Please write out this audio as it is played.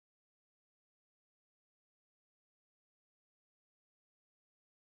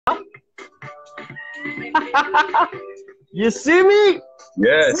You see me?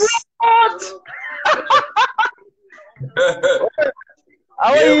 Yes. What?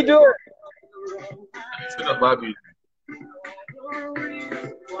 How are Yeah. you doing? Shut up, Bobby.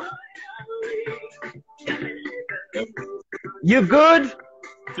 You good?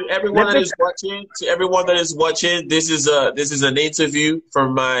 To everyone Let that me. is watching, this is an interview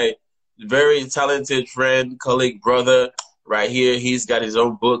from my very talented friend, colleague, brother right here. He's got his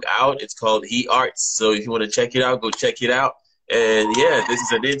own book out. It's called HE.ARTS. So if you want to check it out, go check it out. And yeah, this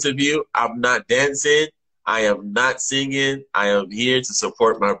is an interview. I'm not dancing. I am not singing. I am here to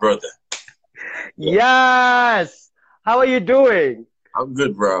support my brother. Yes. How are you doing? I'm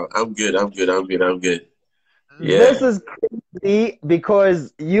good, bro. I'm good. I'm good. I'm good. I'm good. This Yeah. is crazy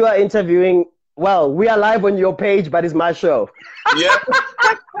because you are interviewing. Well, we are live on your page, but it's my show. Yeah.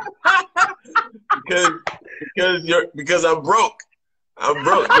 because I'm broke. I'm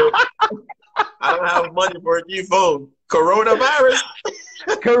broke. Yo. I don't have money for a new phone. Coronavirus.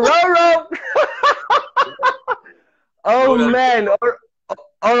 Corona. Oh man.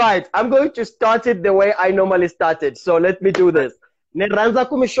 All right. I'm going to start it the way I normally started. So let me do this. Neranza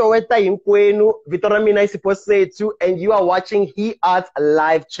kumishoweta hinkwenu vito ra mina isipo sethu, and you are watching HE.ARTS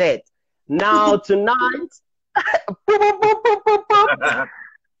live chat. Now tonight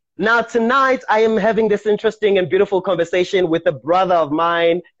Now tonight I am having this interesting and beautiful conversation with a brother of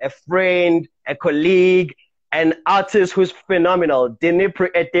mine, a friend, a colleague, an artist who's phenomenal,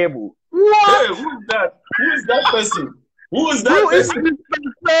 Dinipiri Etebu. Hey, What? who is that? Who is that person? Who is that Who is person? this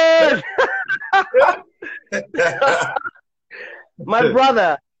person? My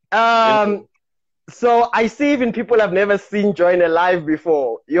brother. So I see even people I've never seen join a live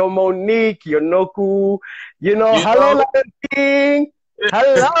before. You're Monique, you're Noku, hello, know? Lion King.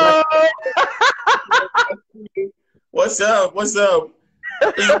 Hello. What's up? What's up?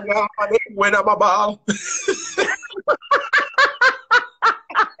 When I'm about.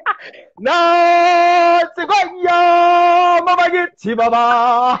 No, Tsigoyo, Mama Gitti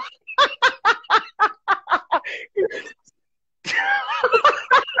Baba.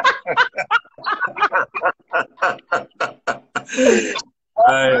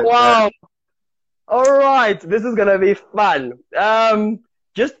 Wow. All right, this is gonna be fun.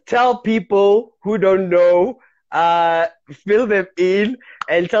 Just tell people who don't know, fill them in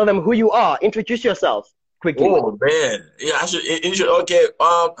and tell them who you are. Introduce yourself quickly. Oh man, yeah, I should. Okay,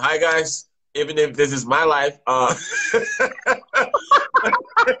 hi guys. Even if this is my life,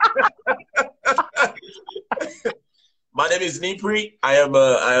 my name is Dinipiri. I am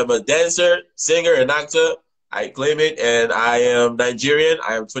a dancer, singer, and actor. I claim it, and I am Nigerian.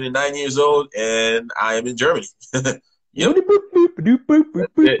 I am 29 years old, and I am in Germany. Yep. That's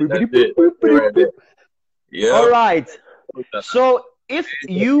it. Right there. Yep. All right. So if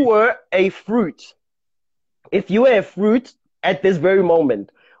you were a fruit at this very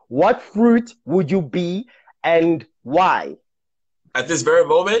moment, what fruit would you be and why? At this very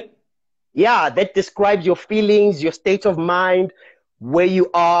moment? Yeah, that describes your feelings, your state of mind, where you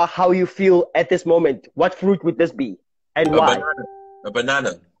are, how you feel at this moment. What fruit would this be and why? A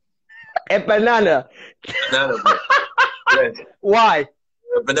banana. A banana. Banana. Yes. Why?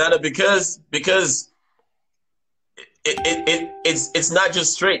 A banana because it's not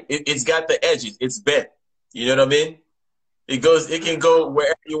just straight. It's got the edges. It's bent. You know what I mean? It can go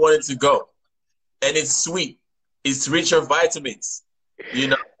wherever you want it to go. And it's sweet. It's rich in vitamins. You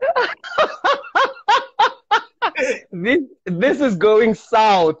know? This is going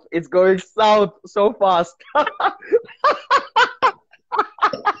south. It's going south so fast. A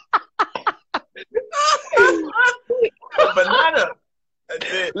banana. That's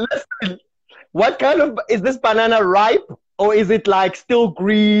it. Listen, what kind of, is this banana ripe or is it like still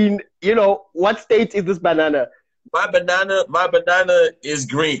green? What state is this banana? My banana is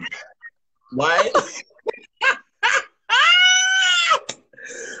green. Why?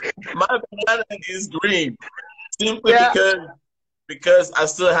 My banana is green. Simply because I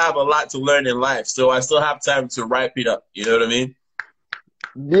still have a lot to learn in life. So I still have time to ripe it up. You know what I mean?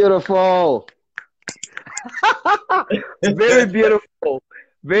 Beautiful. Very beautiful.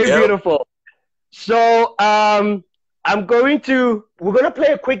 Very beautiful. So we're going to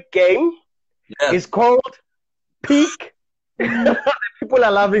play a quick game. Yeah. It's called Peak. People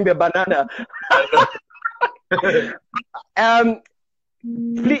are loving the banana.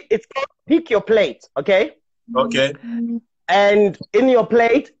 It's called Pick Your Plate, okay? Okay. And in your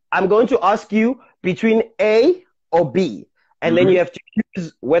plate, I'm going to ask you between A or B. And then you have to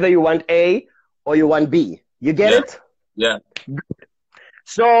choose whether you want A or you want B. You get it? Yeah.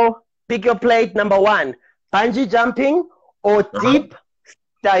 So pick your plate. Number one, bungee jumping or deep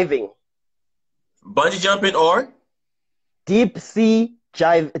diving? Bungee jumping or deep sea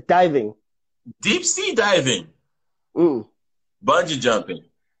diving. deep sea diving. Mm. Bungee jumping.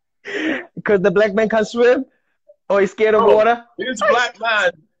 Because the black man can swim or he's scared of Oh, water.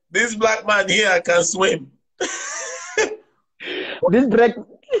 this black man here can swim. This black.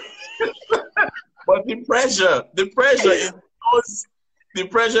 But the pressure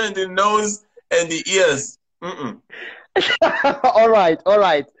in the nose and the ears. Mm-mm. All right, all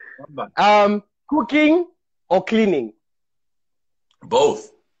right. Cooking or cleaning?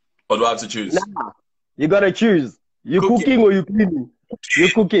 Both. Or do I have to choose? Nah, you gotta choose. You cooking or you cleaning?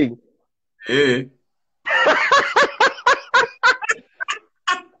 You cooking. Yeah.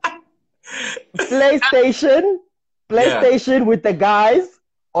 PlayStation with the guys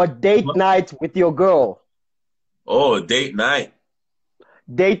or date night with your girl? Oh, date night.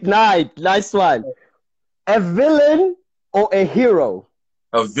 Date night, nice one. A villain or a hero?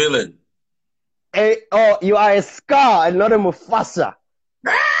 A villain. Oh, you are a Scar and not a Mufasa.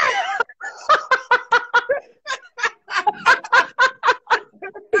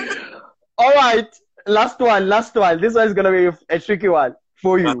 All right, last one. This one is gonna be a tricky one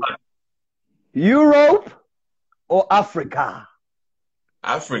for you. Europe or Africa?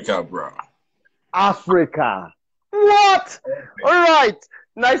 Africa, bro. Africa. What? All right,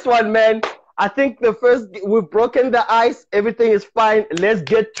 nice one, man. I think we've broken the ice. Everything is fine. Let's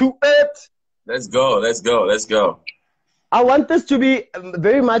get to it. Let's go. I want this to be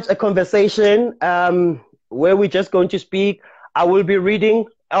very much a conversation where we're just going to speak. I will be reading.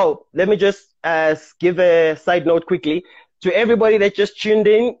 Oh, let me just give a side note quickly. To everybody that just tuned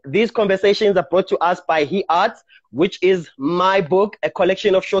in, these conversations are brought to us by HE.ARTS, which is my book, a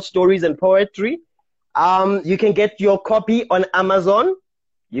collection of short stories and poetry. You can get your copy on Amazon.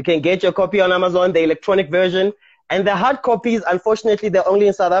 The electronic version. And the hard copies, unfortunately, they're only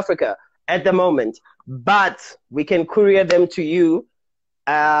in South Africa at the moment. But we can courier them to you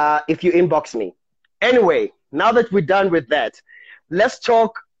if you inbox me. Anyway, now that we're done with that, let's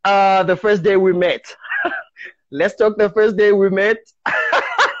talk the first day we met.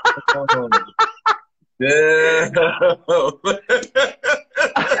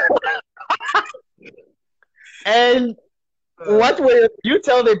 And what will you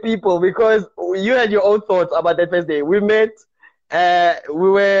tell the people? Because you had your own thoughts about that first day. We met, we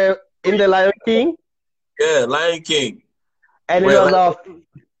were in the Lion King. Yeah, Lion King. And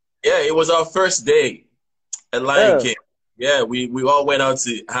it was our first day at Lion King. Yeah, we all went out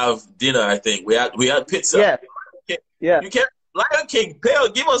to have dinner, I think. We had pizza. Yeah. You can't Lion King,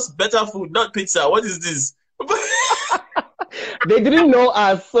 give us better food, not pizza. What is this? They didn't know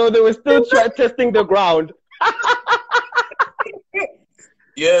us, so they were still testing the ground.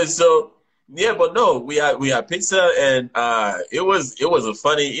 But no, we had pizza, and it was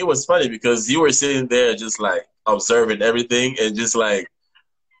funny because you were sitting there just like observing everything and just like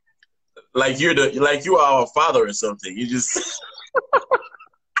you are our father or something. You just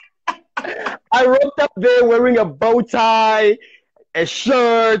I rocked up there wearing a bow tie, a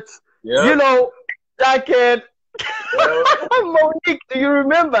shirt, jacket. Monique, do you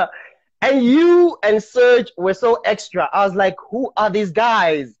remember? And you and Serge were so extra. I was like, who are these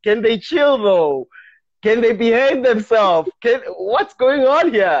guys? Can they chill though? Can they behave themselves? What's going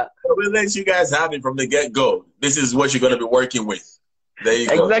on here? We'll let you guys have it from the get-go. This is what you're going to be working with. There you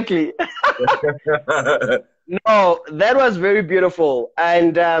go. Exactly. No, that was very beautiful.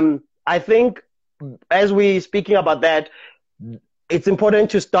 And I think as we're speaking about that, it's important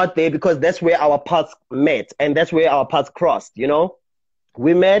to start there because that's where our paths met and that's where our paths crossed,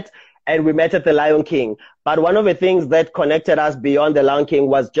 We met and we met at the Lion King. But one of the things that connected us beyond the Lion King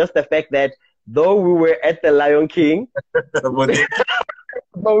was just the fact that though we were at the Lion King,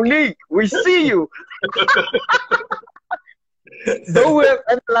 Monique, we see you. Though we were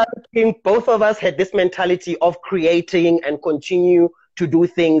at the Lion King, both of us had this mentality of creating and continue to do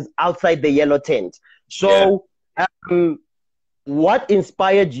things outside the yellow tent. So what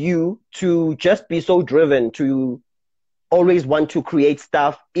inspired you to just be so driven to always want to create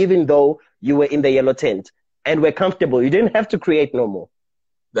stuff, even though you were in the yellow tent and were comfortable? You didn't have to create no more.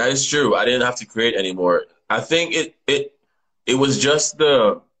 That is true. I didn't have to create anymore. I think it was just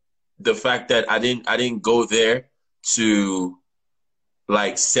the fact that I didn't go there to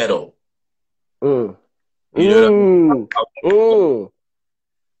like settle. I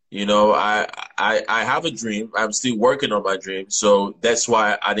have a dream. I'm still working on my dream. So that's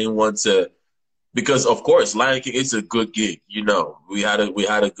why I didn't want to, because of course Lion King is a good gig. We had a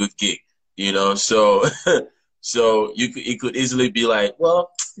good gig, so so it could easily be like,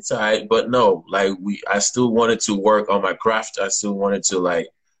 well, it's all right, but no, like I still wanted to work on my craft. I still wanted to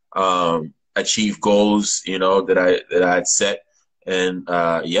achieve goals, you know, that I had set. And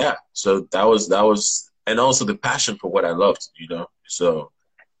yeah, so that was, and also the passion for what I loved, you know. So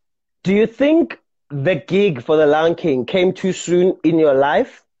Do you think the gig for the Lion King came too soon in your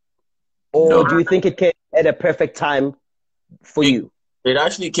life, or no, do you think it came at a perfect time for it you? it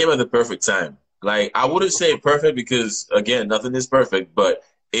actually came at the perfect time. Like I wouldn't say perfect because again, nothing is perfect, but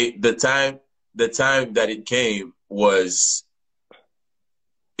it the time that it came was,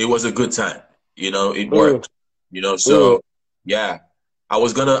 it was a good time. You know, it Mm, worked. You know, mm. so yeah, I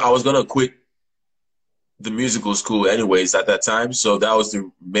was gonna quit the musical school anyways at that time. So that was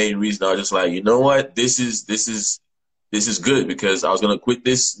the main reason. I was just like, you know what, this is good because I was gonna quit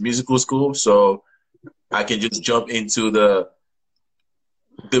this musical school, so I can just jump into the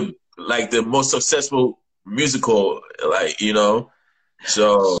like the most successful musical, like, you know.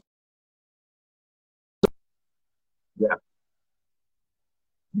 So yeah.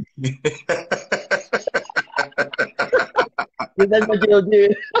 Is that what you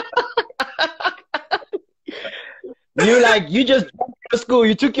did? You just dropped your school.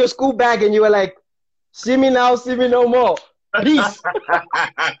 You took your school bag and you were like, see me now, see me no more. Peace.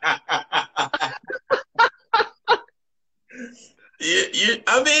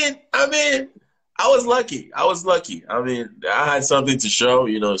 I mean, I was lucky. I was lucky. I mean, I had something to show,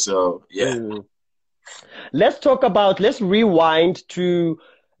 you know. So yeah. Mm. Let's rewind to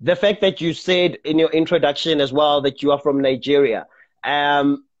the fact that you said in your introduction as well that you are from Nigeria.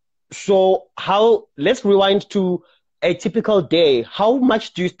 Um, let's rewind to a typical day. How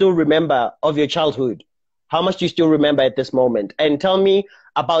much do you still remember of your childhood? How much do you still remember at this moment? And tell me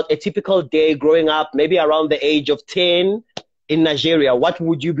about a typical day growing up, maybe around the age of 10 in Nigeria. What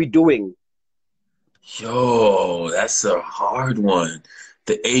would you be doing? Yo, that's a hard one.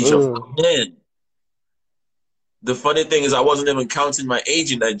 The age of Mm. 10. The funny thing is, I wasn't even counting my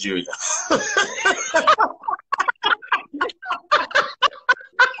age in Nigeria.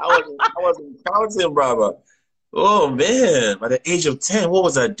 I wasn't counting, brother. Oh man, by the age of 10, what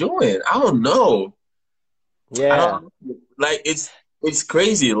was I doing? I don't know. I Yeah. don't know. Like it's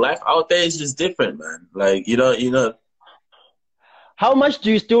crazy. Life out there is just different, man. Like you know, How much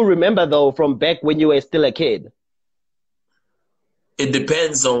do you still remember though from back when you were still a kid? it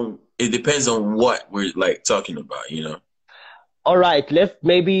depends on what we're like talking about, you know. All right, let's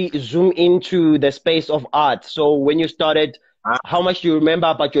maybe zoom into the space of art. So when you started, how much do you remember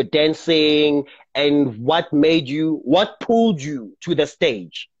about your dancing and what pulled you to the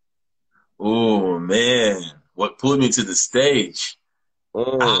stage? Oh man, what pulled me to the stage?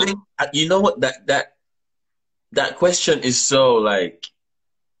 Mm, You know what, that question is so like,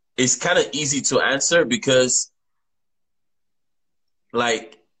 it's kind of easy to answer because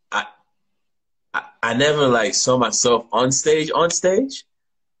like I never like saw myself on stage.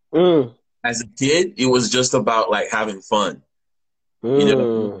 mm, As a kid, it was just about like having fun. You know,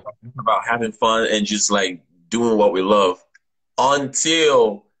 mm. it's about having fun and just like doing what we love.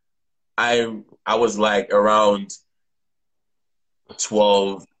 Until I was like around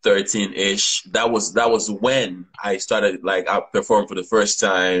 12, 13-ish. That was when I started like I performed for the first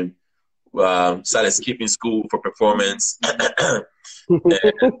time. Started skipping school for performance. And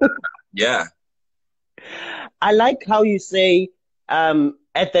yeah. I like how you say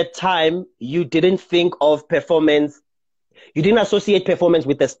at that time you didn't think of performance, you didn't associate performance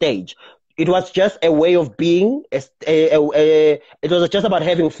with the stage. It was just a way of being. It was just about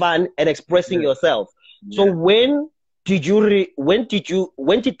having fun and expressing Yeah. yourself. So Yeah. when did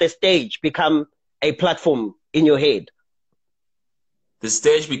the stage become a platform in your head? The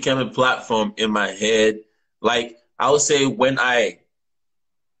stage became a platform in my head. Like I would say when I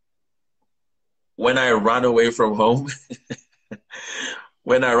ran away from home,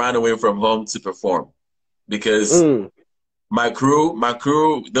 when I ran away from home to perform, because Mm, my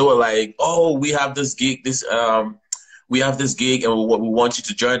crew, they were like, "Oh, we have this gig, and we want you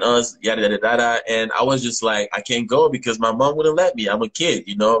to join us." Yada yada yada. And I was just like, I can't go because my mom wouldn't let me. I'm a kid,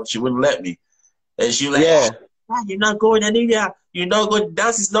 you know. She wouldn't let me, and she was like, yeah, You're not going anywhere. You're not going.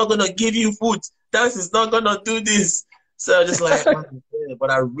 Dance is not gonna give you food. Dance is not gonna do this." So just like, "Oh, man,"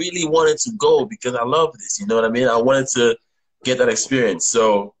 but I really wanted to go because I love this. You know what I mean? I wanted to get that experience.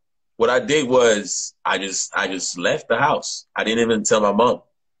 So what I did was I just left the house. I didn't even tell my mom.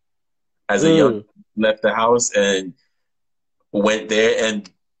 As a young, mm, left the house and went there. And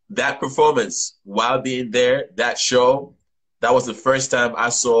that performance, while being there, that show, that was the first time I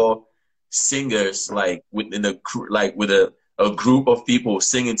saw singers like within like with a group of people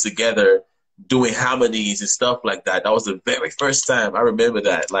singing together, doing harmonies and stuff like that. That was the very first time I remember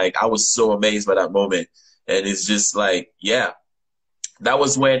that. Like I was so amazed by that moment. And it's just like, yeah, that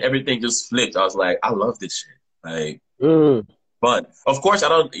was when everything just flipped. I was like, I love this shit. Like, Mm. fun. Of course, I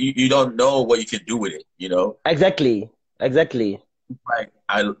don't. You don't know what you can do with it. You know, Exactly. Exactly. like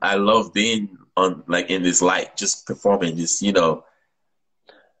I love being on like in this light, just performing, just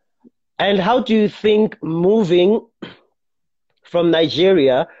And how do you think moving from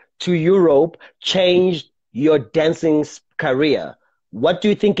Nigeria to Europe changed your dancing career? What do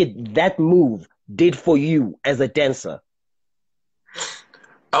you think that move did for you as a dancer?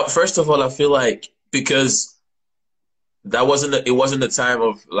 First of all, I feel like because it wasn't the time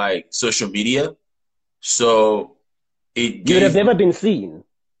of like social media, so it You would have gave never been seen.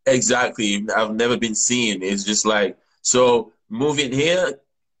 exactly. I've never been seen. It's just like so moving here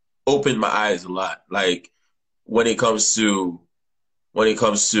opened my eyes a lot. Like when it comes to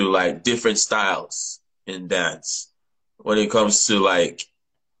like different styles in dance, when it comes to like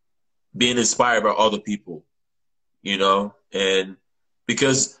being inspired by other people, and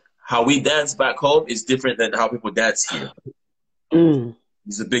because how we dance back home is different than how people dance here. Mm.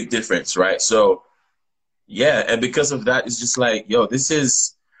 There's a big difference, right? So yeah, and because of that, it's just like, yo, this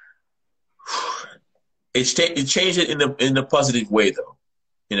is it changed it in a positive way though,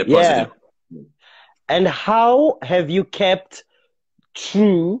 in a Yeah. positive. And how have you kept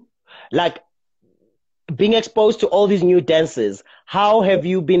true, like being exposed to all these new dances? How have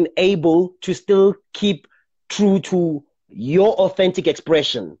you been able to still keep true to your authentic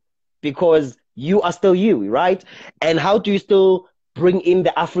expression? Because you are still you, right? And how do you still bring in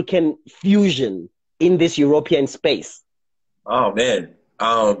the African fusion in this European space? Oh man,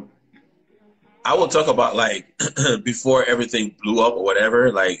 I will talk about like before everything blew up or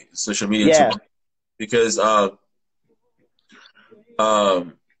whatever, like social media Yeah. took because um,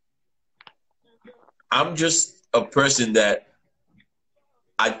 I'm just a person that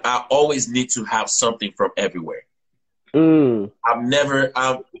I always need to have something from everywhere. Mm.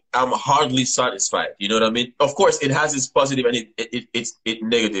 I'm hardly satisfied. You know what I mean? Of course, it has its positive and it's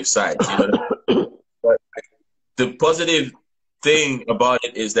negative sides. You know what I mean? But the positive thing about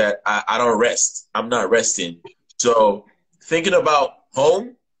it is that I don't rest. I'm not resting. So thinking about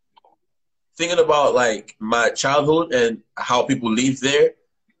home, thinking about like my childhood and how people live there,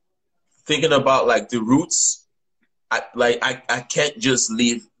 thinking about like the roots. I can't just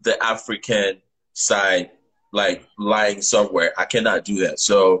leave the African side like lying somewhere. I cannot do that.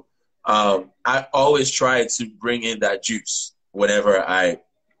 So I always try to bring in that juice whenever I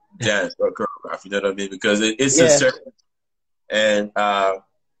dance or choreograph. You know what I mean? Because it's a Yeah. certain and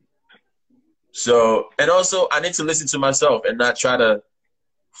so and also I need to listen to myself and not try to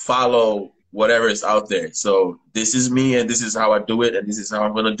follow whatever is out there. So this is me and this is how I do it and this is how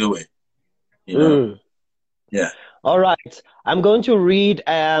I'm gonna do it. You know? Mm. Yeah. All right. I'm going to read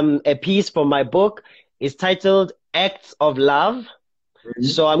a piece from my book. It's titled Acts of Love. Mhm.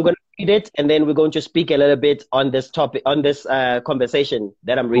 So I'm going to read it, and then we're going to speak a little bit on this topic, on this conversation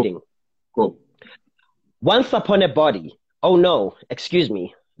that I'm Cool. reading. Cool. Once upon a body. Oh no, excuse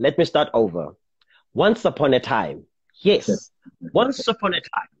me. Let me start over. Once upon a time. Yes. Once upon a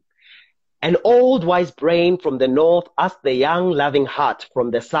time. An old wise brain from the north asked the young loving heart from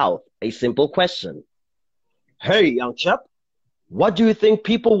the south a simple question. Hey, young chap, what do you think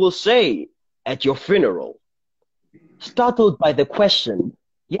people will say at your funeral? Startled by the question,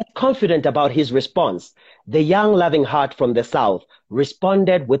 yet confident about his response, the young loving heart from the south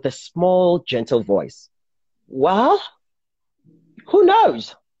responded with a small, gentle voice. Well, who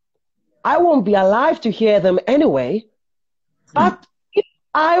knows? I won't be alive to hear them anyway. Hmm. But if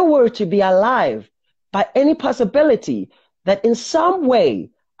I were to be alive by any possibility that in some way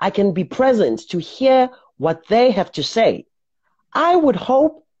I can be present to hear what they have to say, I would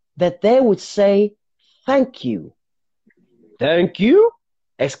hope that they would say, thank you. Thank you?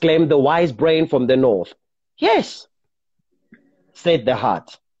 Exclaimed the wise brain from the north. Yes, said the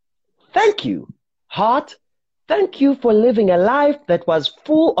heart. Thank you, heart. Thank you for living a life that was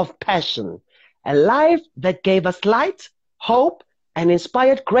full of passion, a life that gave us light, hope, and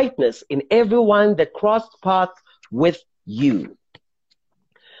inspired greatness in everyone that crossed paths with you.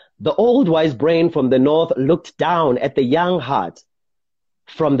 The old wise brain from the north looked down at the young heart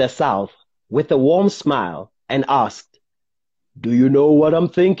from the south with a warm smile and asked, do you know what I'm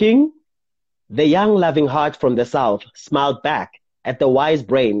thinking? The young loving heart from the south smiled back at the wise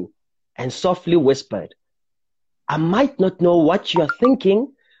brain and softly whispered, I might not know what you're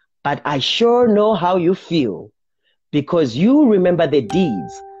thinking, but I sure know how you feel because you remember the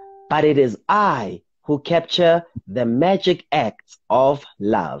deeds, but it is I who capture the magic acts of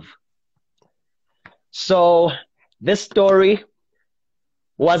love. So this story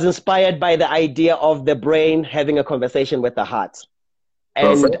was inspired by the idea of the brain having a conversation with the heart.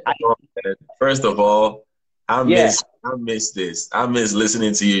 But And I, first of all, yeah, I miss this. I miss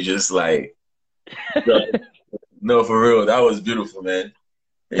listening to you just like no, for real. That was beautiful, man.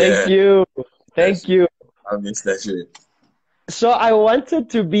 thank Yeah, you. that's Thank you. I miss that shit. So I wanted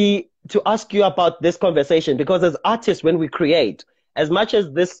to ask you about this conversation because as artists, when we create, as much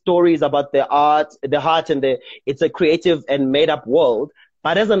as this story is about the art, the heart, and it's a creative and made up world,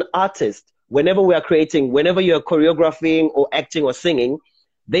 but as an artist, whenever we are creating, whenever you're choreographing or acting or singing,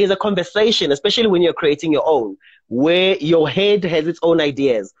 there is a conversation, especially when you're creating your own, where your head has its own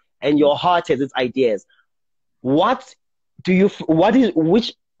ideas and your heart has its ideas. What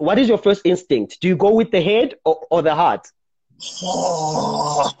what is your first instinct? Do you go with the head or the heart?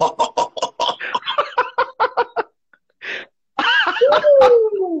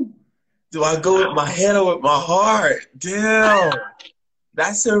 Do I go with my head or with my heart? Damn,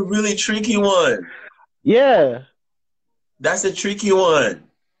 that's a really tricky one. Yeah. That's a tricky one.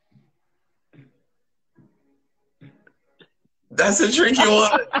 That's a tricky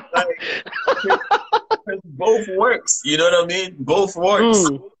one. Like, both works. You know what I mean? Both works.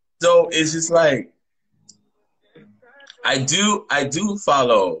 Mm, So it's just like I do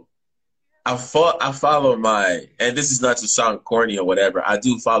follow. I follow my, and this is not to sound corny or whatever. I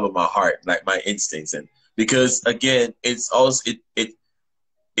do follow my heart, like my instincts, and because again, it's also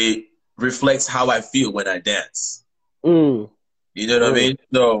it reflects how I feel when I dance. mm, You know what I mm, mean?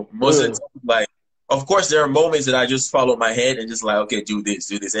 So most of the mm. time, like, of course, there are moments that I just follow my head and just like, okay, do this,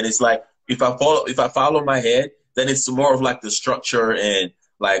 and it's like if I follow my head, then it's more of like the structure and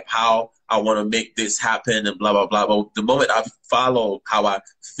like how I want to make this happen and blah blah blah. But the moment I follow how I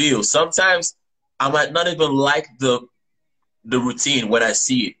feel, sometimes I might not even like the routine when I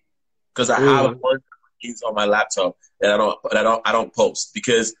see it because I have a Mm. bunch of routines on my laptop that I don't post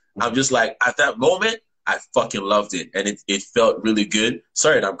because I'm just like at that moment I fucking loved it and it felt really good.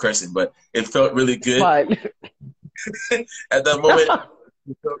 Sorry that I'm cursing, but it felt really It's good fine. at that moment.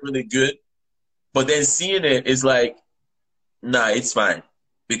 It felt really good, but then seeing it is like, nah, it's fine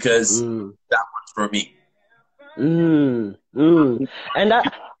because Mm, that works for me. mm, mm. And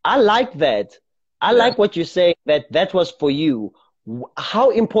I like that. I Yeah, like what you say that that was for you. How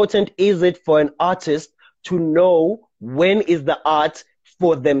important is it for an artist to know when is the art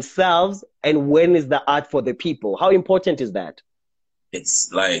for themselves and when is the art for the people? How important is that?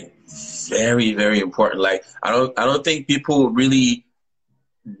 it's like very very important. Like I don't think people really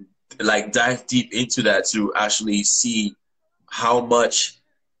like dive deep into that to actually see how much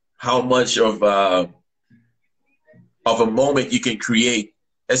how much of a moment you can create,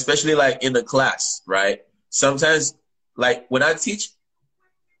 especially like in the class, right? Sometimes, like when I teach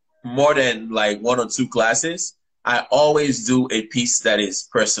more than like one or two classes, I always do a piece that is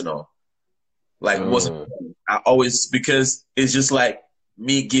personal. Like most, Mm, I always because it's just like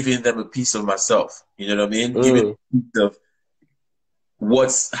me giving them a piece of myself. You know what I mean? Giving mm. a piece of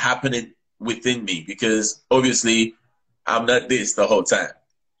what's happening within me because obviously I'm not this the whole time.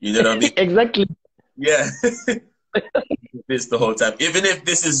 You know what I mean? Exactly. Yeah. This the whole time. Even if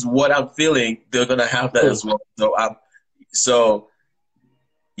this is what I'm feeling, they're gonna have that Mm, as well. So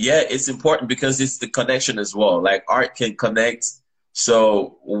yeah, it's important because it's the connection as well. Like art can connect.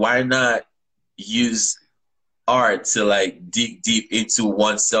 So why not use art to like dig deep into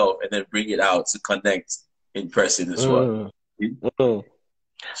oneself and then bring it out to connect in person as well. mm, mm.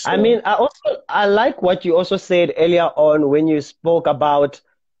 I So mean, I like what you also said earlier on when you spoke about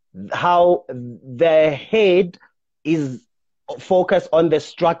how the head is focused on the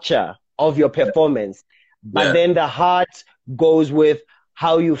structure of your yeah, performance, but yeah, then the heart goes with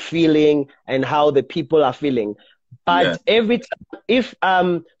how you're feeling and how the people are feeling. yeah. But every time, if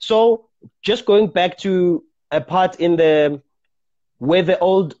so just going back to a part in the where the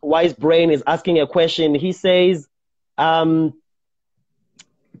old wise brain is asking a question, he says, um,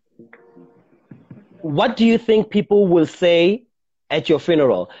 what do you think people will say at your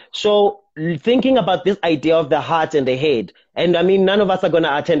funeral? So thinking about this idea of the heart and the head, and I mean, none of us are going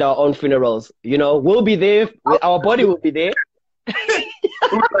to attend our own funerals. You know, we'll be there. Our body will be there.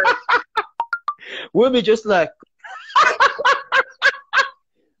 We'll be just like,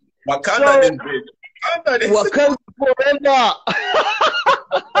 Wakanda so this bitch. Wakanda this. Wakanda forever.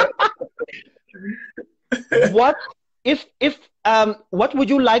 What what would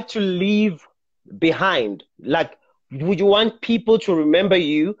you like to leave behind? Like, would you want people to remember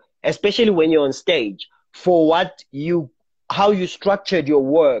you, especially when you're on stage, for how you structured your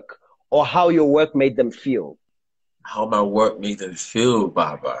work or how your work made them feel? How my work made them feel,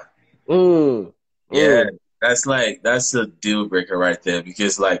 Baba. Mm, Yeah, mm, that's a deal breaker right there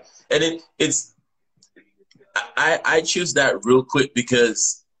because like, and it's I choose that real quick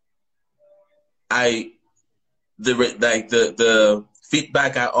because I the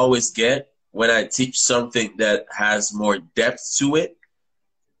feedback I always get when I teach something that has more depth to it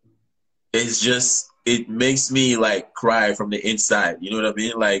is just it makes me like cry from the inside. You know what I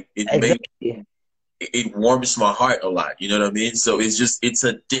mean? Like Exactly. it warms my heart a lot. You know what I mean? So it's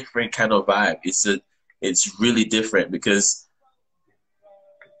a different kind of vibe. It's really different because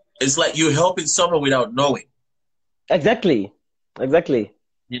it's like you're helping someone without knowing. Exactly. Exactly.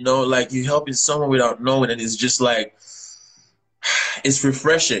 You know, like you're helping someone without knowing, and it's just like it's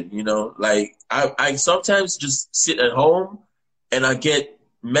refreshing, you know. Like I sometimes just sit at home and I get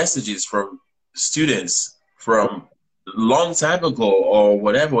messages from students from long time ago or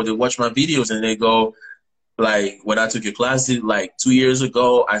whatever, or they watch my videos and they go, like, when I took your class like 2 years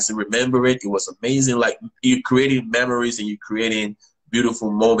ago, I still remember it. It was amazing. Like you're creating memories and you're creating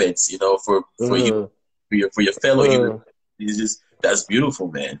beautiful moments, you know, for you Mm, for your fellow human. mm, It's just that's beautiful,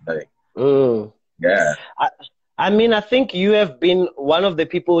 man. Like mm. yeah. I, I mean, I think you have been one of the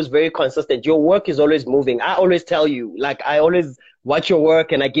people who's very consistent. Your work is always moving. I always tell you, like, I always watch your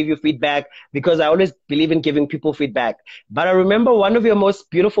work and I give you feedback because I always believe in giving people feedback. But I remember one of your most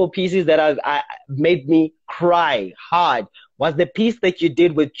beautiful pieces that I made me cry hard was the piece that you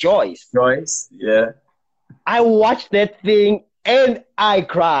did with Joyce. Joyce, yeah. I watched that thing and I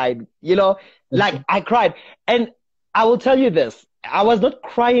cried, like I cried. And I will tell you this, I was not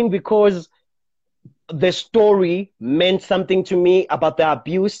crying because the story meant something to me about the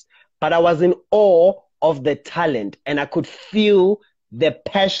abuse, but I was in awe of the talent and I could feel the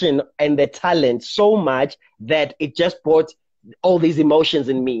passion and the talent so much that it just brought all these emotions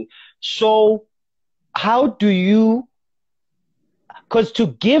in me. So, how do you, because to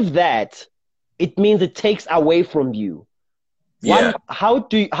give that, it means it takes away from you. Yeah. How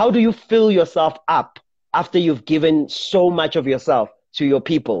do you fill yourself up after you've given so much of yourself to your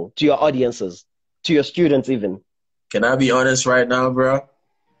people, to your audiences, to your students even? Can I be honest right now, bro?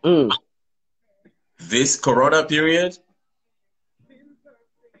 Mm, This Corona period,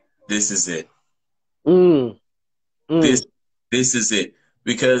 this is it. mm, This mm, this is it.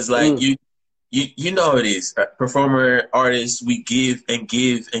 Because like mm. you know how it is. Performer artists, we give and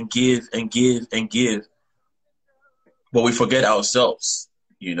give and give and give and give, but we forget ourselves,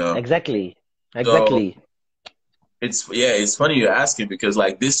 you know? Exactly. So Exactly. it's funny you're asking because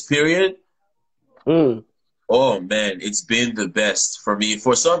like this period, Mm. oh man, it's been the best for me.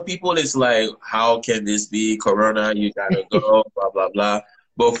 For some people, it's like, how can this be Corona? You gotta go, blah blah blah.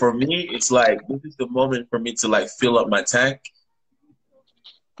 But for me, it's like this is the moment for me to like fill up my tank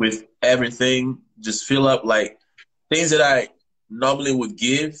with everything. Just fill up like things that I normally would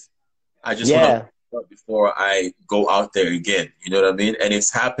give. I just want to Yeah. fill up before I go out there again. You know what I mean? And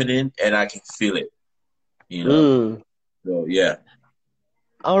it's happening, and I can feel it. You know. Mm. So yeah,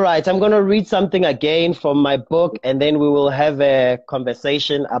 All right. I'm going to read something again from my book and then we will have a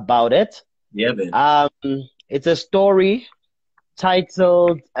conversation about it. yeah, man. Um, it's a story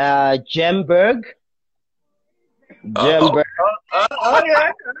titled Gemberg. Oh, Gemberg. oh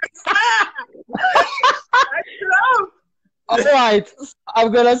yeah. All right.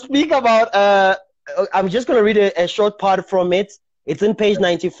 I'm going to speak about, I'm just going to read a short part from it. It's in page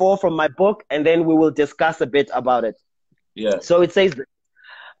 94 from my book, and then we will discuss a bit about it. Yeah, So it says,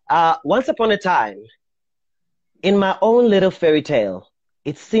 once upon a time, in my own little fairy tale,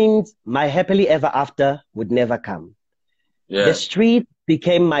 it seemed my happily ever after would never come. The yeah, street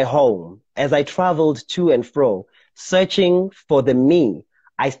became my home as I traveled to and fro, searching for the me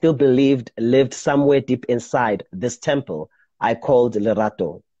I still believed lived somewhere deep inside this temple I called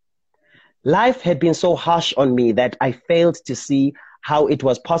Lerato. Life had been so harsh on me that I failed to see how it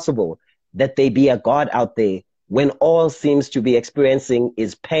was possible that there be a God out there when all seems to be experiencing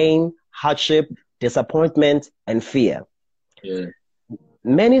is pain, hardship, disappointment, and fear. yeah.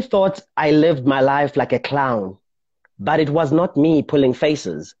 Many thought I lived my life like a clown, but it was not me pulling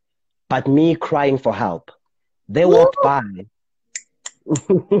faces, but me crying for help. They Woo! walked by.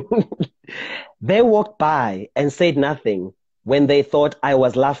 They walked by and said nothing when they thought I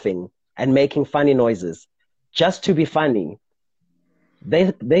was laughing and making funny noises just to be funny.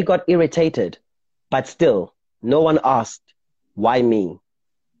 They got irritated, but still, no one asked, why me?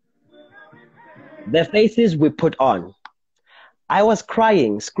 The faces we put on. I was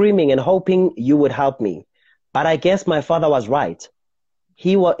crying, screaming, and hoping you would help me. But I guess my father was right.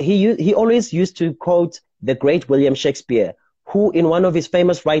 He always used to quote the great William Shakespeare, who in one of his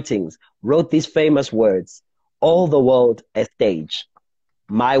famous writings wrote these famous words, all the world a stage,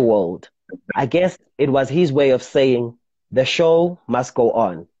 my world. I guess it was his way of saying the show must go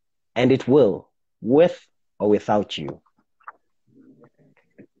on, and it will, with or without you?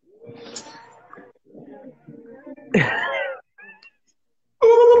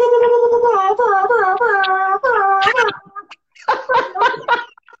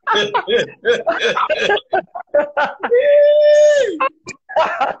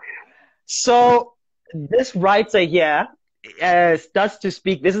 So this writer here starts to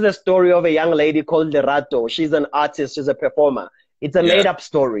speak. This is a story of a young lady called Lerato. She's an artist. She's a performer. It's a Yeah. made-up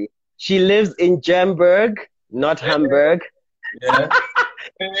story. She lives in Jamberg, not Hamburg. Yeah.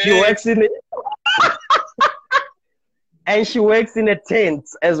 She works in it, and she works in a tent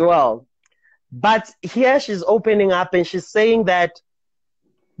as well. But here she's opening up and she's saying that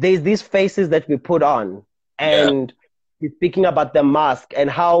there's these faces that we put on, and she's speaking about the mask and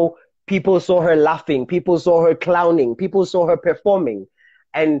how people saw her laughing, people saw her clowning, people saw her performing,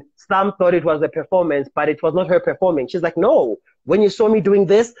 and some thought it was a performance, but it was not her performing. She's like, no, when you saw me doing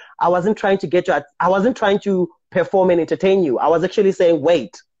this, I wasn't trying to get you, I wasn't trying to perform and entertain you. I was actually saying,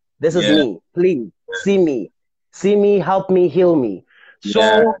 wait, this is me, please see me, help me, heal me.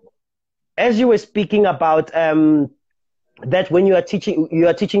 So as you were speaking about that when you are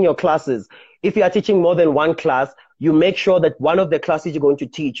teaching your classes, if you are teaching more than one class, you make sure that one of the classes you're going to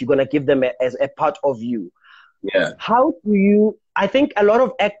teach, you're going to give them as a part of you. Yeah. How do you, I think a lot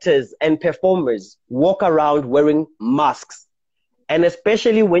of actors and performers walk around wearing masks. And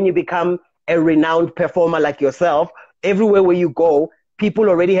especially when you become a renowned performer like yourself, everywhere where you go, people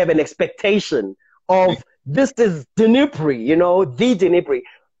already have an expectation of this is Dinipiri, you know, the Dinipiri.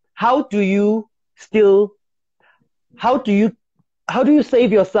 How do you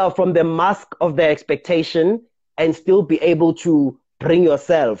save yourself from the mask of the expectation and still be able to bring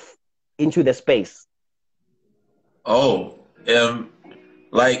yourself into the space? Oh,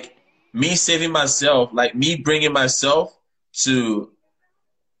 like me saving myself, like me bringing myself to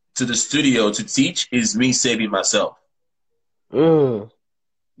the studio to teach is me saving myself. You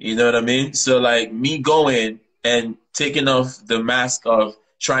know what I mean? So like me going and taking off the mask of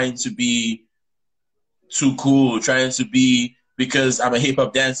trying to be too cool, trying to be, because I'm a hip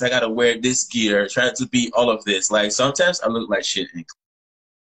hop dancer, I gotta wear this gear, trying to be all of this. Like sometimes I look like shit.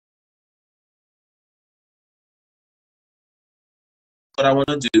 What I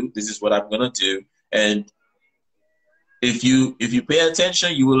want to do, this is what I'm gonna do, and if you pay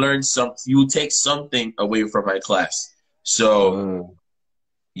attention, you will learn something. You will take something away from my class. So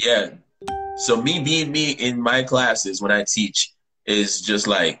yeah, so me being me in my classes when I teach is just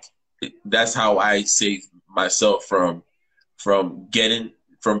like, that's how I save myself from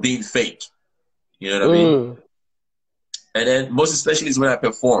being fake. You know what I mean? And then most especially is when I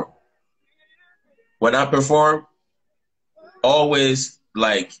perform. When I perform, always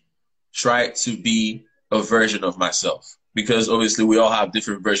like try to be a version of myself, because obviously we all have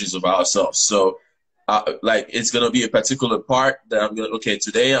different versions of ourselves. So like it's gonna be a particular part that I'm gonna, okay,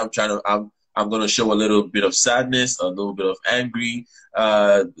 today I'm gonna show a little bit of sadness, a little bit of angry,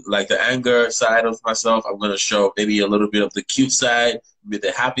 like the anger side of myself. I'm gonna show maybe a little bit of the cute side, maybe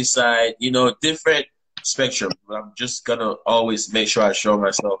the happy side, you know, different spectrum. But I'm just gonna always make sure I show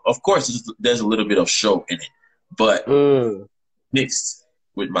myself. Of course, there's a little bit of show in it, but mixed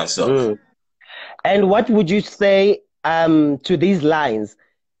with myself. And what would you say to these lines?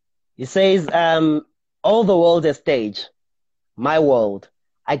 He says, all the world's a stage, my world.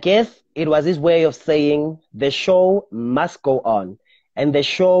 I guess it was his way of saying the show must go on, and the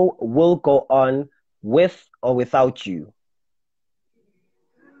show will go on with or without you.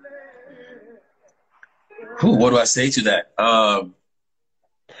 What do I say to that?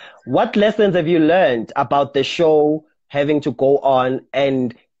 What lessons have you learned about the show having to go on,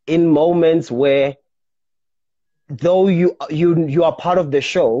 and in moments where though you are part of the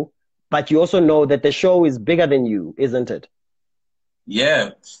show, but you also know that the show is bigger than you, isn't it?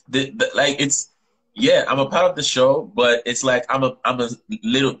 Yeah, like yeah, I'm a part of the show, but it's like I'm a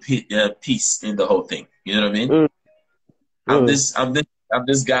little piece in the whole thing. You know what I mean? I'm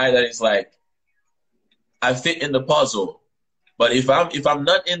this guy that is like, I fit in the puzzle, but if I'm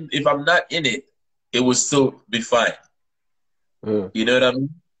not in it, it will still be fine. You know what I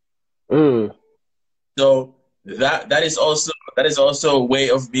mean? So that is also a way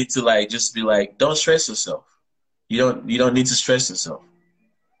of me to like just be like, don't stress yourself. You don't need to stress yourself.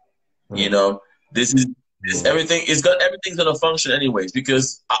 You know, everything's gonna function anyways,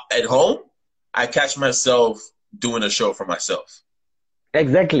 because at home I catch myself doing a show for myself.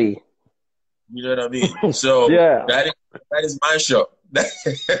 Exactly. You know what I mean? So yeah, that is my show.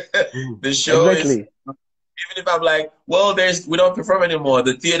 The show is, even if I'm like, well, we don't perform anymore.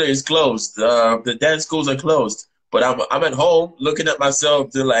 The theater is closed. The dance schools are closed. But I'm at home looking at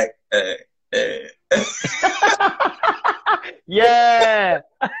myself to like, Yeah.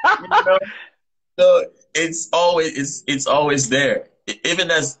 You know? So it's always there.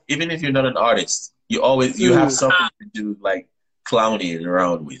 Even if you're not an artist, you have Mm, something to do like clowning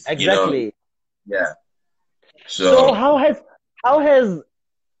around with, you know? exactly. Yeah. So So how has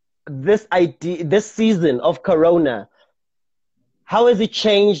this season of Corona, how has it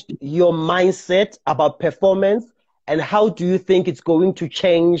changed your mindset about performance, and how do you think it's going to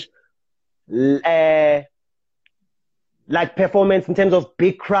change uh, like performance in terms of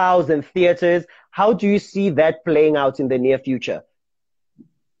big crowds and theaters? How do you see that playing out in the near future?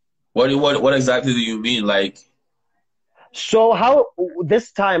 what exactly do you mean? Like, So how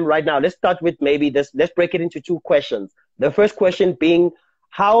this time right now, let's start with maybe this, let's break it into two questions. The first question being,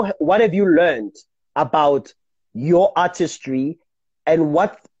 what have you learned about your artistry, and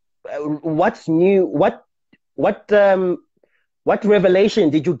what's new, what what revelation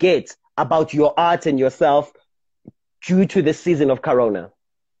did you get about your art and yourself due to the season of Corona?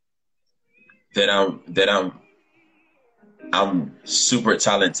 I'm super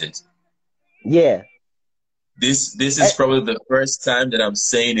talented. Yeah. This Eh, is probably the first time that I'm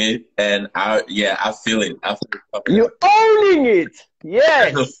saying it, and I feel it. I feel it coming you out. owning it.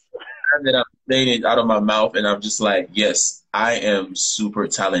 That's the Yes. time that I'm saying it out of my mouth, and I'm just like, yes, I am super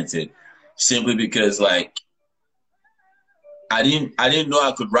talented. Simply because like I didn't know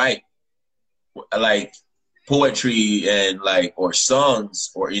I could write like poetry and like or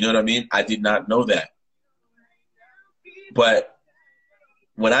songs or you know what I mean. I did not know that, but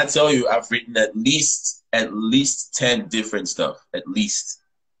when I tell you I've written at least 10 different stuff, at least,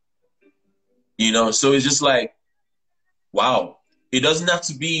 you know, so it's just like, wow, it doesn't have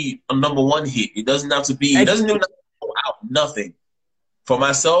to be a number one hit. It Ex- doesn't even have to go out, nothing. For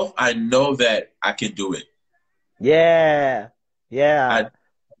myself, I know that I can do it. yeah. I Yeah.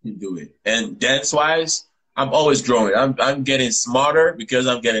 can do it. And dance wise, I'm always growing. I'm getting smarter because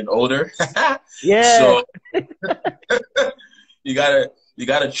I'm getting older. Yeah. So you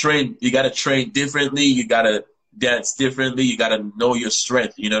gotta train differently. You gotta dance differently. You gotta know your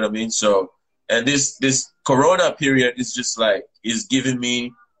strength. You know what I mean? So and this Corona period is just like is giving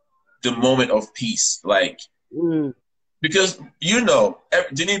me the moment of peace. Like Mm. because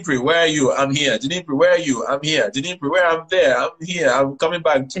Dinipiri, where are you? I'm here. Dinipiri, where are you? I'm here. Dinipiri, where I'm there. I'm here. I'm coming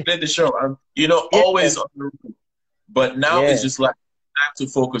back to play the show. I'm Yeah. always on the road. But now it's Yeah. just like I have to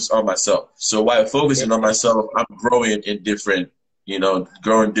focus on myself. So while Yeah. focusing on myself, I'm growing in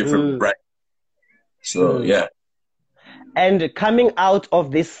growing different Mm. brands. So Mm. yeah. And coming out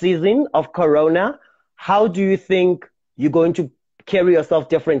of this season of Corona, how do you think you're going to carry yourself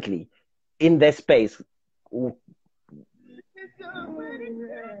differently in this space?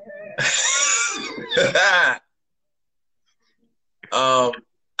 um,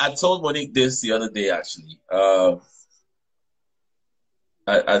 I told Monique this the other day actually.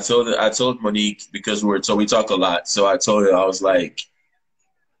 I told Monique because we talk a lot. So I told her I was like,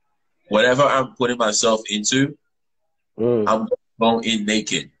 whatever I'm putting myself into, Mm. I'm going in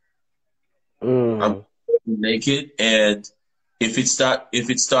naked. I'm Mm. going in naked, and if it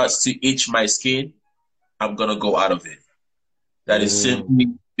starts to itch my skin, I'm gonna go out of it. That is Mm. simply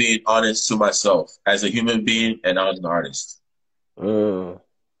being honest to myself as a human being and as an artist. Mm.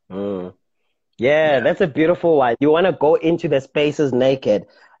 Mm. Yeah, Yeah, that's a beautiful one. You want to go into the spaces naked,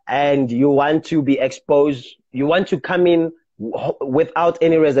 and you want to be exposed. You want to come in without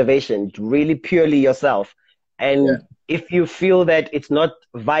any reservation, really purely yourself. yeah, And if you feel that it's not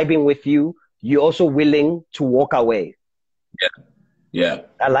vibing with you, you're also willing to walk away. yeah, yeah.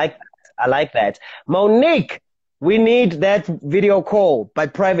 I like that. I like that. Monique, we need that video call,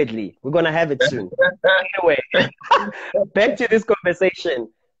 but privately. We're going to have it soon. Anyway, back to this conversation.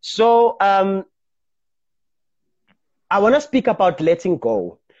 So, I want to speak about letting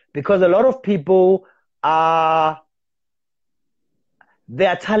go, because a lot of people are they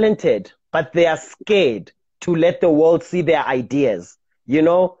are talented, but they are scared to let the world see their ideas. You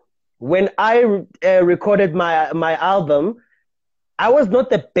know, when I recorded my album, I was not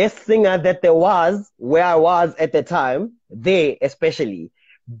the best singer that there was where I was at the time, there especially,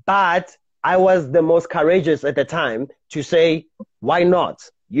 but I was the most courageous at the time to say, why not?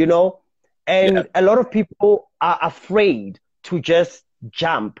 You know? Yeah, And a lot of people are afraid to just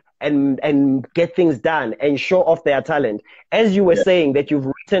jump and get things done and show off their talent. As you were yeah, saying, that you've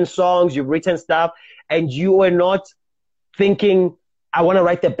written songs, you've written stuff, and you were not thinking, I want to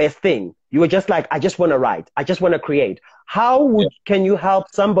write the best thing. You were just like, I just want to write. I just want to create. How yeah. can you help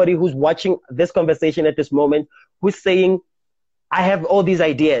somebody who's watching this conversation at this moment, who's saying, I have all these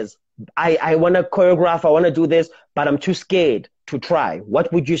ideas. I want to choreograph. I want to do this, but I'm too scared to try.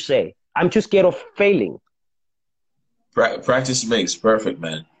 What would you say? I'm too scared of failing. Practice makes perfect,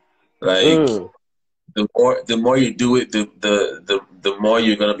 man. Like Mm, the more you do it, the more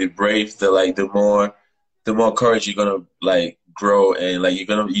you're gonna be brave. The more courage you're gonna like grow, and like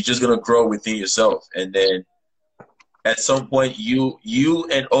you're just gonna grow within yourself, and then at some point you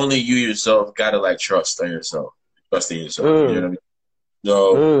and only you yourself gotta like trust in yourself. You know what mm, I mean?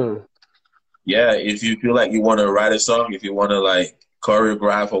 So mm, yeah, if you feel like you want to write a song, if you want to like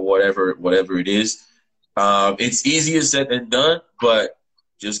choreograph or whatever it is, it's easier said than done, but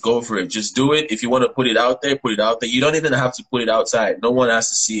just go for it. Just do it. If you want to put it out there, put it out there. You don't even have to put it outside. No one has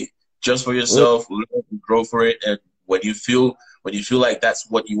to see it. Just for mm, yourself, learn and grow for it. And when you feel like that's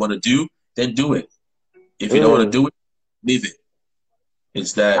what you want to do, then do it. If you don't want to mm. do it, leave it.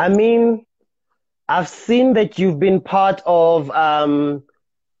 It's I that. mean, I've seen that you've been part of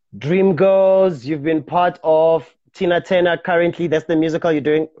Dream Girls, you've been part of Tina Turner currently. That's the musical you're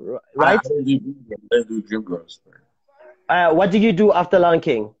doing, I right? don't do Dream Girls. What did you do after Lion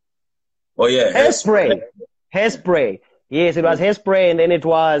King? Oh yeah, Hairspray. Hairspray. Yes, it was Hairspray, and then it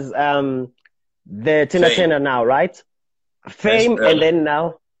was the Tina Fame. Turner now, right? Has, Fame, and then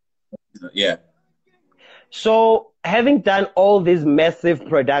now. yeah. So, having done all these massive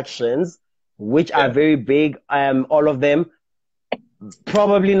productions, which are Yeah. very big, all of them,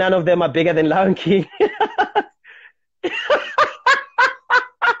 probably none of them are bigger than Lion King.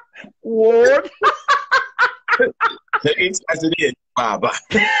 What? It's as it is. Bye bye.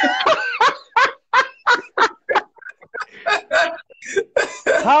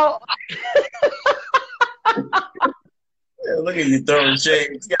 How? Yeah, look at you throwing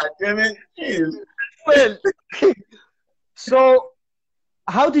shades. God damn it. Jeez. Well, so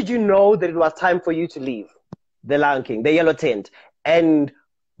how did you know that it was time for you to leave the Lion King, the yellow tent? And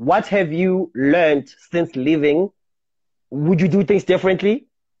what have you learned since leaving? Would you do things differently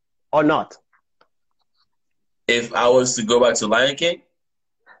or not? If I was to go back to Lion King,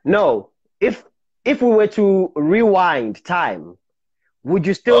 No. If we were to rewind time, would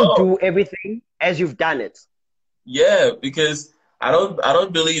you still oh do everything as you've done it? yeah, because I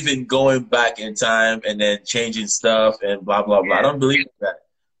don't believe in going back in time and then changing stuff and blah blah blah. I Yeah. don't believe in that.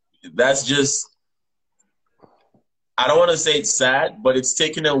 That's just I don't want to say it's sad, but it's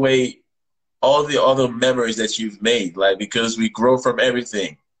taking away all the other memories that you've made. Like because we grow from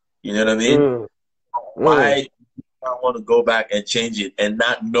everything. You know what I mean? Mm, mm, Why I want to go back and change it and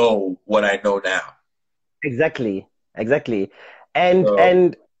not know what I know now. exactly. Exactly. And So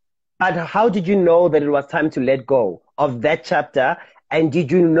and but how did you know that it was time to let go of that chapter? And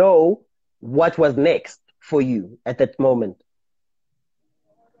did you know what was next for you at that moment?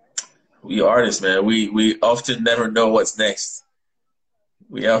 we artists, man, we often never know what's next.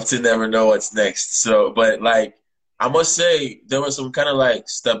 We often never know what's next. So, but like I must say, there was some kind of like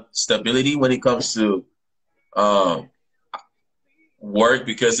stability when it comes to um work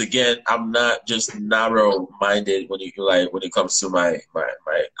because again, I'm not just narrow minded when it comes to my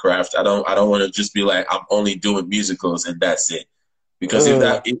craft. I don't want to just be like I'm only doing musicals and that's it. Because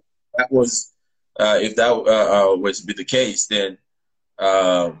Mm, if that was to be the case,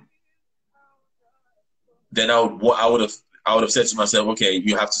 um, then I would have said to myself, okay,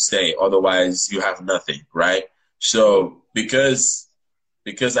 you have to stay, otherwise you have nothing, right? So because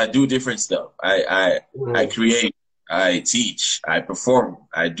I do different stuff, I mm, create, I teach, I perform,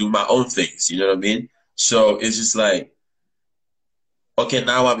 I do my own things. You know what I mean? So it's just like, okay,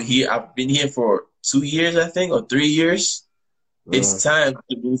 now I'm here. I've been here for 2 years, I think, or 3 years. It's mm, time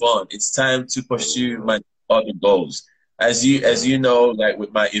to move on. It's time to pursue my other goals. As you know, like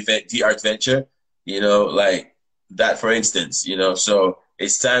with my event, the art venture, like that for instance, so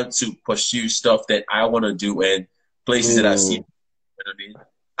it's time to pursue stuff that I want to do and places that I see. mm, You know what I mean?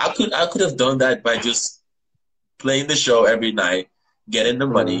 I could have done that by just playing the show every night, getting the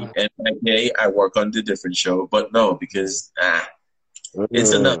money, mm, and by day I work on the different show. But no, because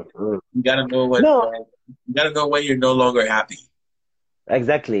it's enough. mm, mm. You gotta know when No, you gotta know when you're no longer happy.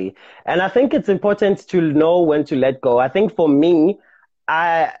 exactly. And I think it's important to know when to let go. I think for me,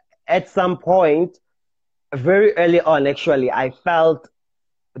 I at some point, very early on, actually, I felt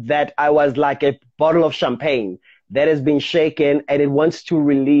that I was like a bottle of champagne that has been shaken and it wants to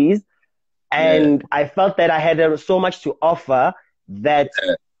release. Yeah. And I felt that I had so much to offer that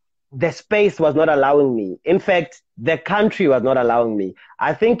the space was not allowing me. In fact, the country was not allowing me.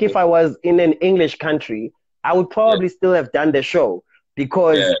 I think if I was in an English country, I would Yeah. probably still have done the show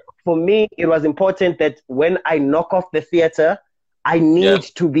Yeah. because for me, it was important that when I knock off the theater, I Yeah. need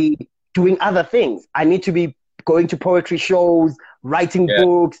to be doing other things. I need to be going to poetry shows, writing Yeah.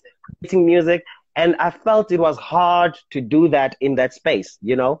 books, writing music. And I felt it was hard to do that in that space,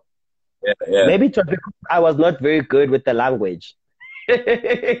 you know? Yeah, yeah. Maybe it was because I was not very good with the language.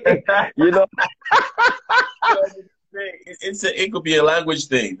 You know, It could be a language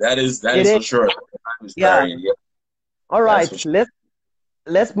thing. That it is is. for sure. Language Yeah. barrier. Yeah, All that's for right. sure.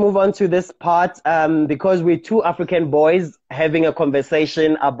 Let's move on to this part because we're two African boys having a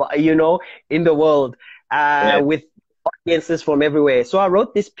conversation about, in the world Yeah. with audiences from everywhere. So I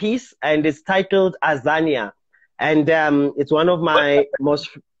wrote this piece and it's titled Azania. And it's one of What? my most,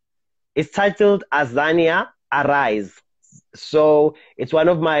 it's titled Azania Arise. So it's one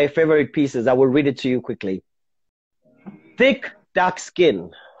of my favorite pieces. I will read it to you quickly. Thick, dark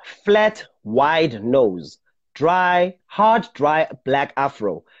skin, flat, wide nose, dry black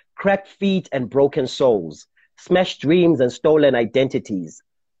afro, cracked feet and broken souls, smashed dreams and stolen identities.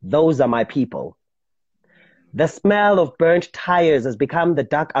 Those are my people. The smell of burnt tires has become the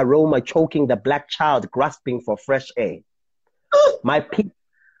dark aroma choking the black child grasping for fresh air. My people.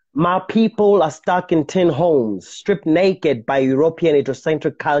 My people are stuck in tin homes, stripped naked by European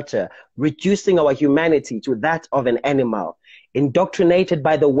heterocentric culture, reducing our humanity to that of an animal. Indoctrinated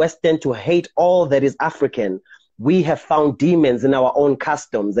by the Western to hate all that is African, we have found demons in our own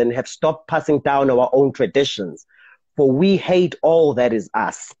customs and have stopped passing down our own traditions. For we hate all that is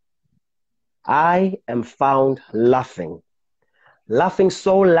us. I am found laughing. Laughing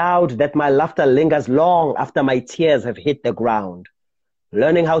so loud that my laughter lingers long after my tears have hit the ground.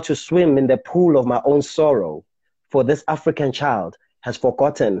 Learning how to swim in the pool of my own sorrow, for this African child has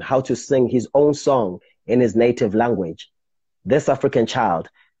forgotten how to sing his own song in his native language. This African child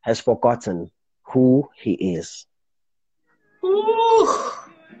has forgotten who he is. Ooh.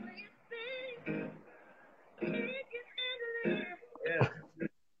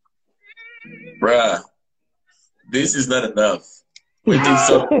 Bruh, this is not enough. We need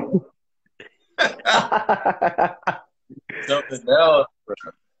something else,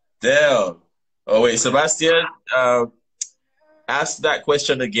 bruh. Damn. Oh wait, Sebastian, ask that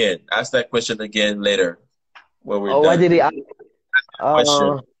question again. Ask that question again later when we're Oh, what done. did he ask?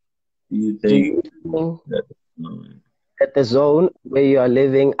 Question. Do you Do think you think that that the zone where you are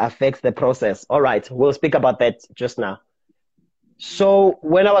living affects the process? All right, we'll speak about that just now. So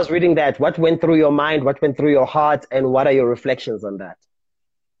when I was reading that, what went through your mind, what went through your heart, and what are your reflections on that?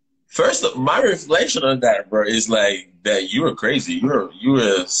 first my reflection on that, bro, is like that you were crazy. You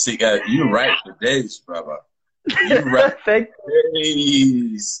were sick at you right for days, brother. You right Thank for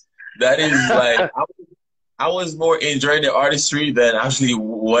days. That is like I was more enjoying the artistry than actually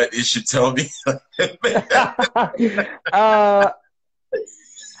what it should tell me. uh,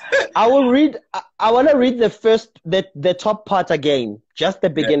 I will read. I want to read the top part again, just the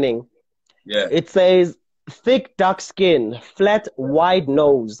Yeah, beginning. yeah, It says, thick, dark skin, flat, wide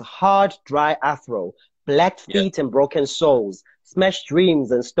nose, hard, dry afro, black yeah, feet and broken souls, smashed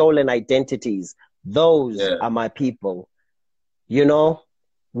dreams and stolen identities. Those yeah, are my people. You know,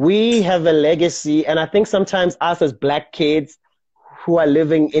 we have a legacy, and I think sometimes us as black kids who are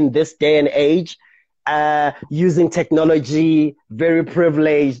living in this day and age, using technology, very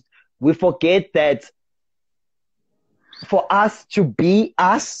privileged, we forget that for us to be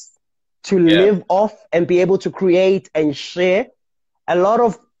us, to yeah, live off and be able to create and share, a lot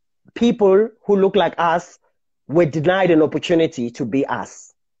of people who look like us were denied an opportunity to be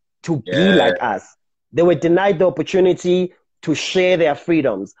us, to be yeah, like us. They were denied the opportunity to share their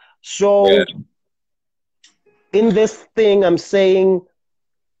freedoms. yeah, So in this thing, I'm saying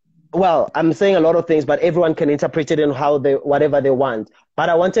a lot of things, but everyone can interpret it in how whatever they want. But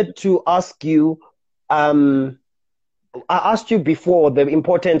I wanted to ask you, um, I asked you before the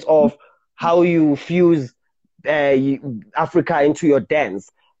importance of how you fuse Africa into your dance.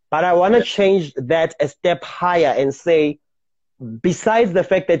 But I want to yeah, change that a step higher and say, besides the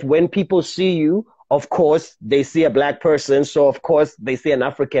fact that when people see you, of course, they see a black person. So, of course, they see an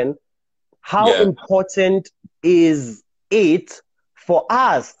African. How yeah, important is it for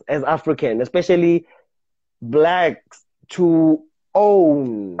us as African, especially blacks, to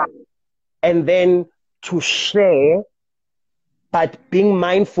own and then to share, but being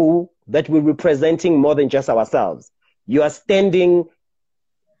mindful that we're representing more than just ourselves? You are standing.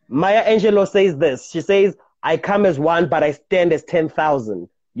 Maya Angelou says this. She says, I come as one, but I stand as 10,000,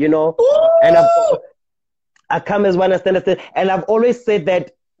 you know? And I come as one, I stand as 10. And I've always said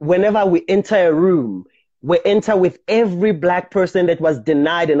that whenever we enter a room, we enter with every black person that was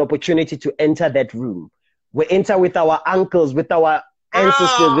denied an opportunity to enter that room. We enter with our uncles, with our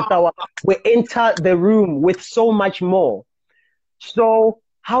ancestors, ah, we enter the room with so much more. So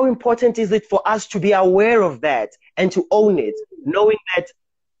how important is it for us to be aware of that and to own it, knowing that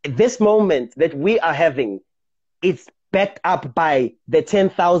this moment that we are having, it's backed up by the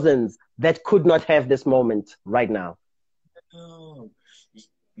 10,000s that could not have this moment right now? Oh,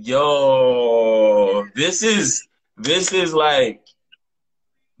 yo, this is like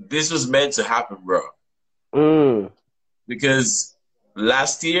this was meant to happen, bro. Mm, Because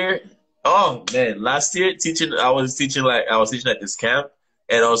last year, oh man, last year teaching, I was teaching at this camp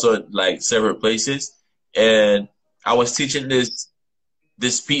and also like several places, and I was teaching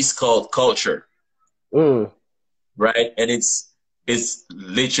this piece called culture, mm. right? And it's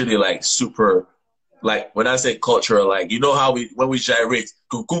literally like super, like when I say culture, like you know how we when we gyrate,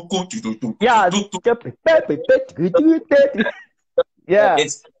 Yeah. Yeah.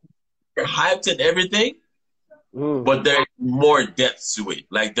 it's hyped and everything, Mm, but there's more depth to it.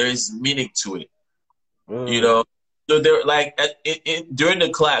 Like there is meaning to it, you mm, know. So there, like during the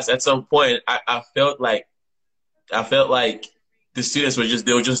class, at some point, I felt like the students were just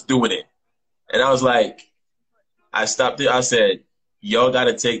they were just doing it, and I was like, I stopped it. I said, y'all got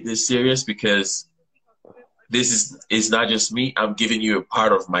to take this serious because this is it's not just me. I'm giving you a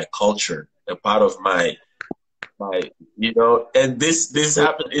part of my culture, a part of my you know. And this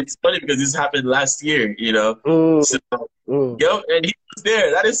happened. It's funny because this happened last year, you know. mm, So mm. yo, and he was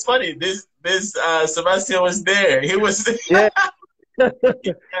there. That is funny. This Sebastian was there. He was there. Yeah.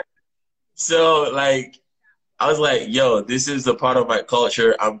 So like I was like, yo, this is a part of my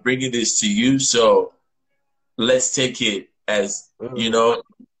culture. I'm bringing this to you. So let's take it as, you Mm, know,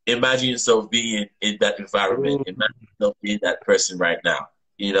 imagine yourself being in that environment. mm, Imagine yourself being that person right now.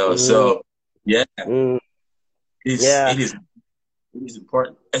 You know, mm, so yeah, mm. it's Yeah. it is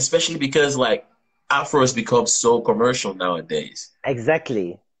important. Especially because like Afro has become so commercial nowadays.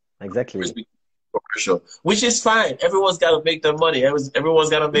 Exactly. It's Exactly. become commercial. Which is fine. Everyone's gotta make their money. Everyone's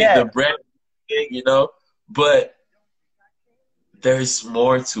gotta make Yeah. the bread, you know. But there's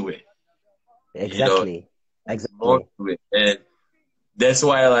more to it. You know, Exactly. there's more Exactly. to it. And that's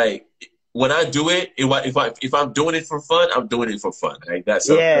why, like, when I do it, if I'm doing it for fun, I'm doing it for fun. Like that's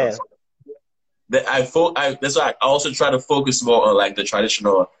something Yeah. else. That's why I also try to focus more on like the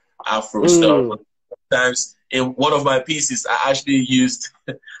traditional Afro stuff. Mm, Sometimes in one of my pieces, I actually used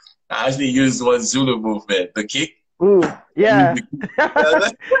one Zulu movement, the kick. mm. I used Yeah. the kick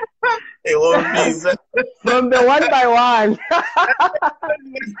in one piece. From the one by one.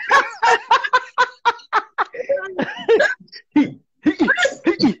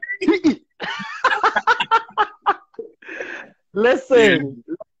 Listen,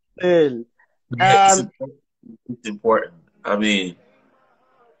 listen. It's, Um, it's important. I mean,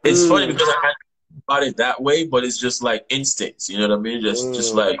 it's funny mm, because I hadn't thought it that way, but it's just like instincts. You know what I mean? Just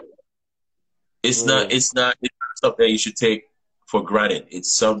mm, like mm. it's not something that you should take for granted.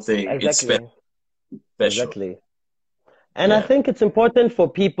 It's something it's Exactly. special. Exactly. And I Yeah. think it's important for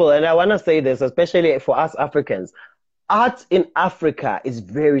people, and I want to say this, especially for us Africans. Art in Africa is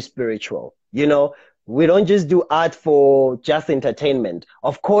very spiritual. You know, we don't just do art for just entertainment.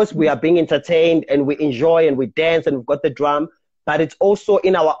 Of course, we are being entertained and we enjoy and we dance and we've got the drum, but it's also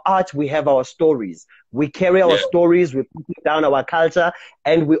in our art, we have our stories. We carry our Yeah. stories, we put down our culture,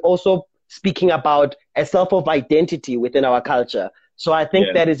 and we also speaking about a self of identity within our culture. So I think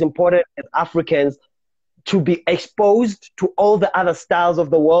Yeah. that is important as Africans to be exposed to all the other styles of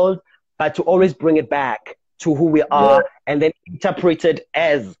the world, but to always bring it back to who we Yeah. are and then interpret it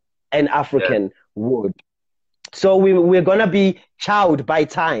as an Yeah. African would. So we're going to be chowed by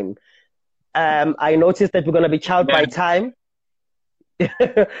time. I noticed that we're going to be chowed Yeah. by time.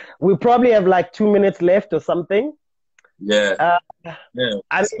 We probably have like 2 minutes left or something. Yeah. Uh, Yeah.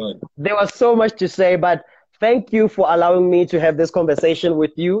 I It's mean, fun. there was so much to say, but thank you for allowing me to have this conversation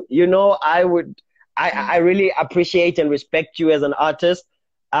with you. You know, I really appreciate and respect you as an artist.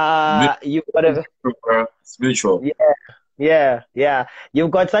 You've got a, It's mutual. yeah, yeah, yeah.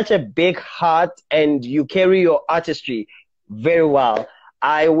 You've got such a big heart and you carry your artistry very well.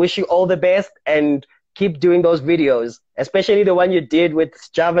 I wish you all the best and keep doing those videos, especially the one you did with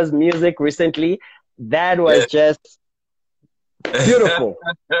Java's music recently. That was Yeah. just beautiful.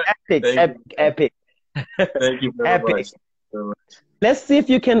 Epic, Thank you. epic, epic, Thank you very epic. much. Very much. Let's see if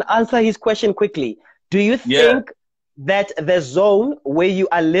you can answer his question quickly. Do you Yeah. think that the zone where you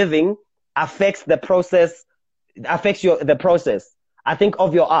are living affects the process, affects the process, I think,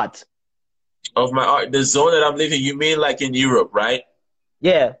 of your art? Of my art, the zone that I'm living, you mean like in Europe, right?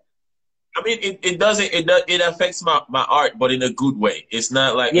 Yeah, I mean, it doesn't, it affects my art, but in a good way. It's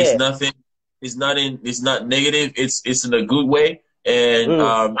not like, it's yeah. nothing, it's not negative. It's in a good way. And,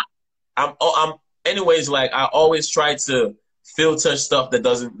 Mm, I'm, anyways, like, I always try to filter stuff that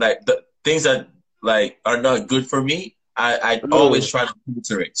doesn't, like, the things that, like, are not good for me. I always mm, try to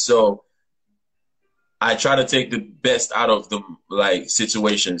filter it. So, I try to take the best out of the like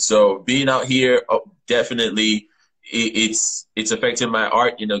situation. So being out here, definitely it's affecting my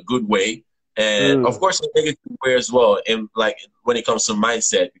art in a good way, and of course in a negative way as well. And like when it comes to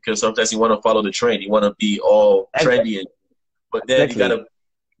mindset, because sometimes you want to follow the trend, you want to be all trendy, but then you gotta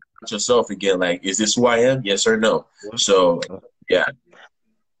put yourself again. Like, is this who I am? Yes or no? So yeah.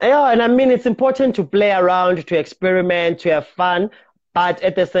 Yeah, and I mean, it's important to play around, to experiment, to have fun, but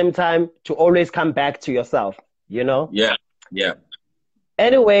at the same time, to always come back to yourself, you know? Yeah, yeah.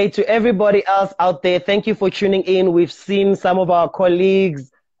 Anyway, to everybody else out there, thank you for tuning in. We've seen some of our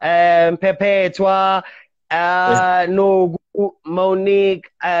colleagues, Pepe, Etwa, Nogu, Monique.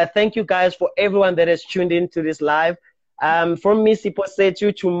 Thank you guys for everyone that has tuned in to this live. From me, Sipo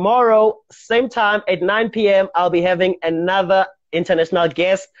Setu, tomorrow, same time at 9 p.m., I'll be having another international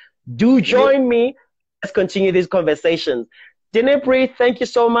guest. Do join me. Let's continue these conversations. Dinipiri, thank you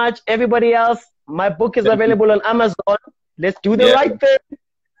so much. Everybody else, my book is available on Amazon. Let's do the right thing.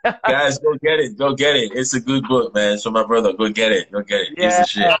 Guys, go get it. Go get it. It's a good book, man. So my brother, go get it. Go get it. It's the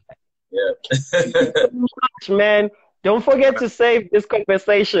shit. Yeah. Thank you so much, man. Don't forget to save this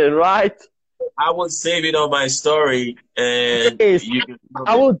conversation, right? I will save it on my story, and yes,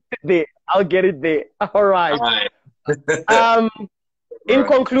 I will get it there. I'll get it there. All right. In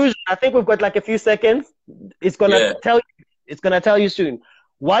conclusion, I think we've got like a few seconds. It's gonna tell you. It's gonna tell you soon.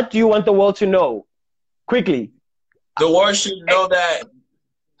 What do you want the world to know? Quickly. The world should know that,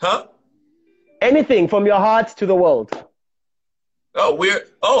 huh? Anything from your heart to the world.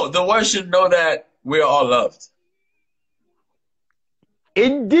 The world should know that we're all loved.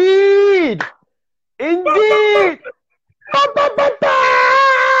 Indeed. Indeed.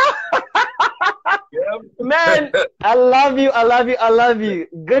 Man, I love you. I love you. I love you.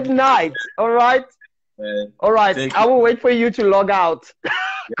 Good night. All right. Man, all right. I will wait for you to log out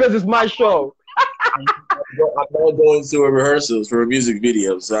because it's my show. I'm not going to a rehearsals for a music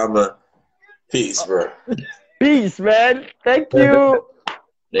video, so I'm a peace, bro. Peace, man. Thank you.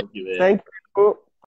 Thank you, man. Thank you.